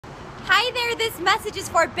Hi there, this message is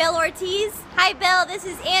for Bill Ortiz. Hi Bill, this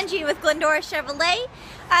is Angie with Glendora Chevrolet.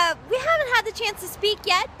 We haven't had the chance to speak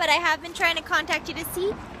yet, but I have been trying to contact you to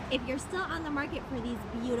see if you're still on the market for these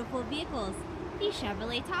beautiful vehicles, these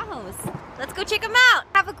Chevrolet Tahoes. Let's go check them out.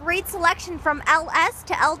 I have a great selection from LS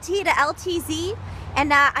to LT to LTZ,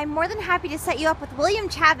 and I'm more than happy to set you up with William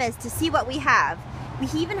Chavez to see what we have. We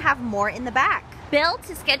even have more in the back. Bill,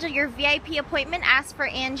 to schedule your VIP appointment, ask for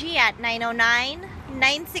Angie at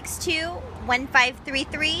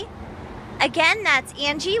 909-962-1533. Again, that's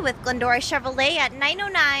Angie with Glendora Chevrolet at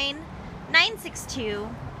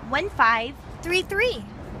 909-962-1533.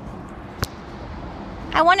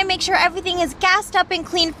 I want to make sure everything is gassed up and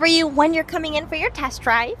clean for you when you're coming in for your test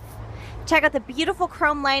drive. Check out the beautiful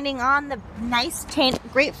chrome lining on the nice tint,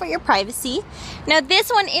 great for your privacy. Now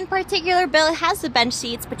this one in particular, Bill, has the bench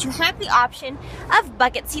seats, but you have the option of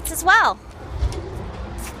bucket seats as well.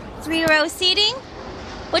 3-row seating,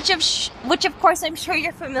 which of course I'm sure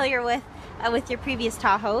you're familiar with your previous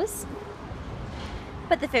Tahoes.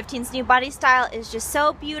 But the 15's new body style is just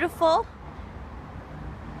so beautiful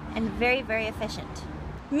and very, very efficient.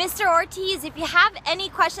 Mr. Ortiz, if you have any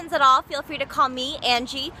questions at all, feel free to call me,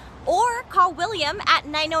 Angie, or call William at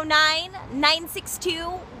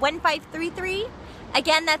 909-962-1533.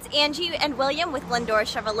 Again, that's Angie and William with Glendora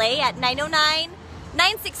Chevrolet at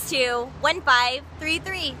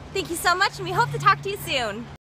 909-962-1533. Thank you so much, and we hope to talk to you soon.